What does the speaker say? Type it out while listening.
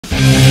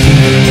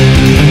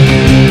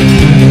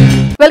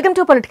Welcome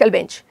to political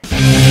bench.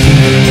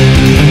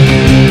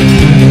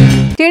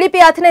 TDP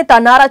అధినేత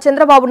నారా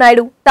చంద్రబాబు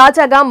నాయుడు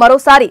తాజాగా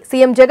మరోసారి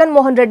సీఎం జగన్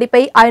మోహన్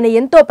రెడ్డిపై ఆయన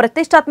ఎంతో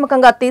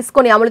ప్రతిష్టాత్మకంగా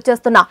తీసుకుని అమలు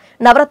చేస్తున్న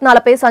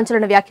నవరత్నాలపై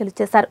సంచలన వ్యాఖ్యలు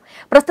చేశారు.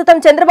 ప్రస్తుతం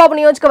చంద్రబాబు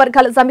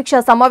నియోజకవర్గాల సమీక్ష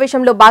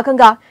సమావేశంలో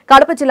భాగంగా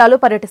కడప జిల్లాలో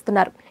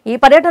పర్యటిస్తున్నారు. ఈ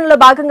పర్యటనలో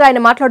భాగంగా ఆయన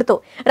మాట్లాడుతూ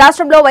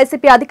రాష్ట్రంలో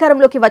వైసీపీ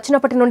అధికారంలోకి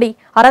వచ్చినప్పటి నుండి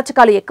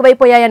అరాచకాలు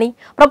ఎక్కువైపోయాయని,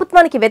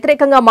 ప్రభుత్వానికి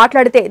వ్యతిరేకంగా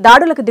మాట్లాడితే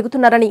దాడులకు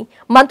దిగుతున్నారని,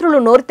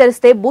 మంత్రులు నోరు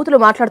తెరిస్తే బూతులు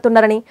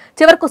మాట్లాడుతున్నారని,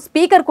 చివరకు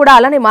స్పీకర్ కూడా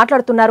అలానే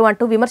మాట్లాడుతున్నారు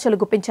అంటూ విమర్శలు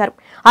గుప్పించారు.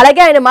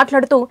 అలాగే ఆయన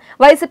మాట్లాడుతూ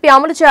వైసీపీ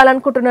అమలు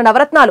చేయాలనుకుంటున్న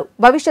నవరత్నాలు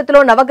భవిష్యత్తులో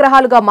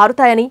నవగ్రహాలుగా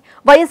మారుతాయని,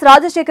 వైఎస్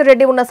రాజశేఖర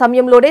రెడ్డి ఉన్న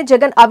సమయంలోనే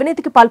జగన్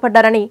అవినీతికి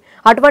పాల్పడ్డారని,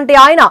 అటువంటి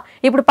ఆయన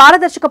ఇప్పుడు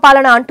పారదర్శక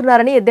పాలన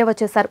అంటున్నారని ఎద్దేవా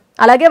చేశారు.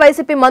 అలాగే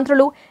వైసీపీ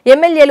మంత్రులు,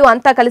 ఎమ్మెల్యేలు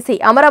అంతా కలిసి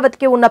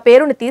అమరావతికి ఉన్న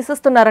పేరుని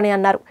తీసేస్తున్నారని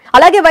అన్నారు.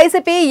 అలాగే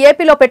వైసీపీ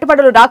ఏపీలో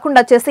పెట్టుబడులు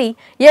రాకుండా చేసి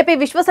ఏపీ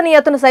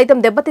విశ్వసనీయతను సైతం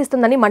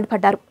దెబ్బతీస్తుందని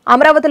మండిపడ్డారు.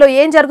 అమరావతిలో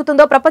ఏం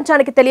జరుగుతుందో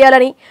ప్రపంచానికి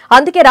తెలియాలని,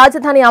 అందుకే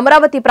రాజధాని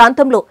అమరావతి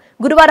ప్రాంతంలో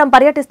గురువారం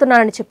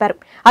పర్యటిస్తున్నారని చెప్పారు.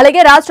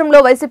 అలాగే రాష్ట్రంలో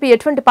వైసీపీ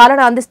ఎటువంటి పాలన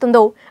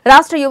అందిస్తుందో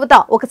రాష్ట్ర యువత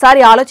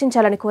ఒకసారి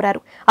ఆలోచించాలని కోరారు.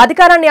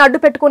 అధికారాన్ని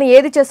అడ్డుపెట్టుకుని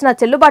ఏది చేసినా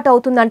చెల్లుబాటు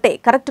అవుతుందంటే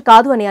కరెక్ట్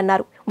కాదు అని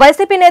అన్నారు.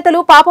 వైసీపీ నేతలు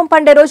పాపం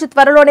పండే రోజు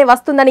త్వరలోనే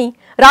వస్తుందని,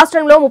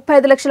 రాష్ట్రంలో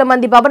 35 లక్షల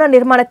మంది భవన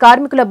నిర్మాణ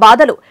కార్మికుల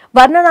బాధలు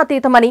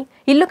వర్ణనాతీతమని,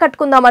 ఇల్లు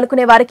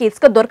కట్టుకుందామనుకునే వారికి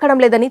ఇసుక దొరకడం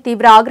లేదని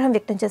తీవ్ర ఆగ్రహం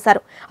వ్యక్తం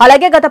చేశారు.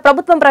 అలాగే గత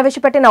ప్రభుత్వం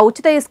ప్రవేశపెట్టిన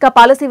ఉచిత ఇసుక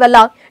పాలసీ వల్ల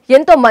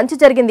ఎంతో మంచి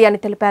జరిగింది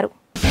అని తెలిపారు.